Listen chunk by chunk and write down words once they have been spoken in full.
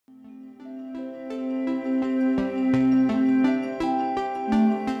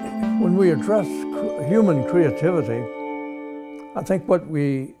When we address human creativity, I think what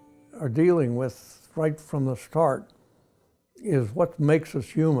we are dealing with right from the start is what makes us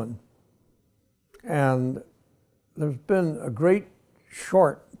human. And there's been a great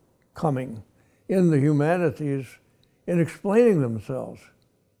shortcoming in the humanities in explaining themselves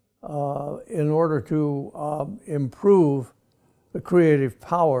in order to improve the creative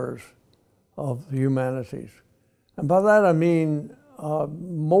powers of the humanities. And by that I mean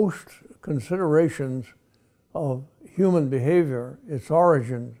most considerations of human behavior, its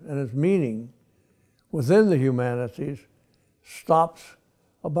origin and its meaning within the humanities stops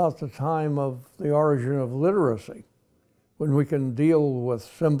about the time of the origin of literacy, when we can deal with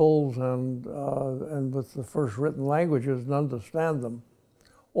symbols and with the first written languages and understand them,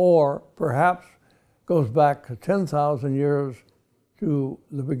 or perhaps goes back 10,000 years to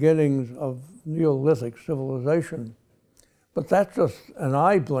the beginnings of Neolithic civilization. But that's just an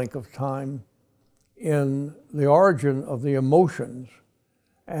eye blink of time in the origin of the emotions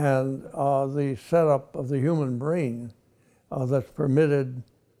and the setup of the human brain that's permitted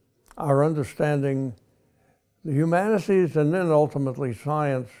our understanding the humanities and then ultimately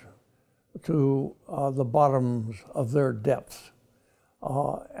science to the bottoms of their depths.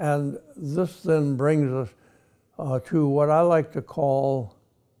 And this then brings us to what I like to call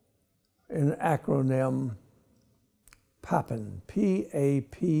an acronym PAPEN,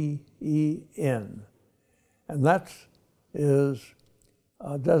 P-A-P-E-N. And that is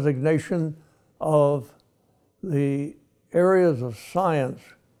a designation of the areas of science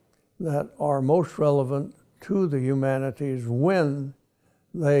that are most relevant to the humanities when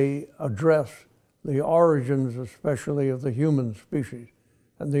they address the origins, especially of the human species,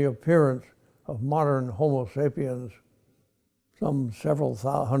 and the appearance of modern Homo sapiens some several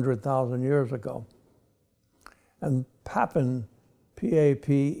 100,000 years ago. And PAPEN,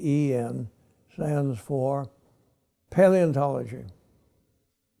 P-A-P-E-N, stands for paleontology,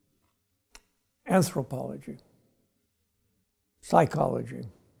 anthropology, psychology,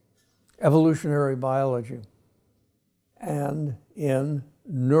 evolutionary biology, and in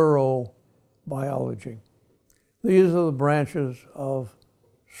neurobiology. These are the branches of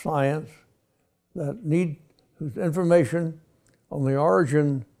science that need information on the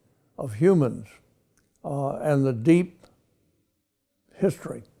origin of humans and the deep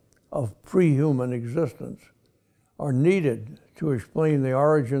history of pre-human existence are needed to explain the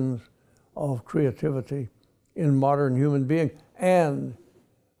origins of creativity in modern human beings and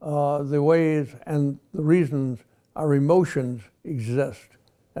the ways and the reasons our emotions exist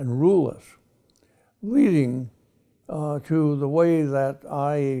and rule us, leading to the way that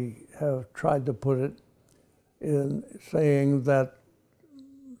I have tried to put it in saying that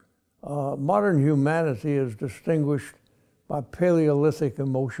modern humanity is distinguished by Paleolithic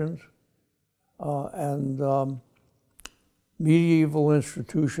emotions and medieval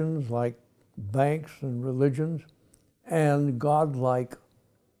institutions like banks and religions and godlike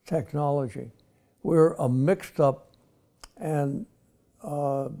technology. We're a mixed up and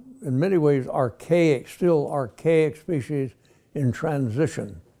in many ways archaic, still archaic species in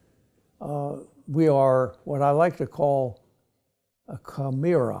transition. We are what I like to call a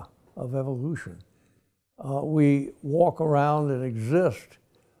chimera of evolution. We walk around and exist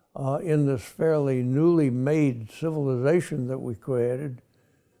in this fairly newly made civilization that we created,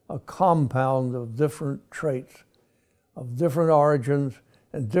 a compound of different traits, of different origins,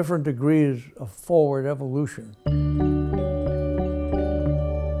 and different degrees of forward evolution.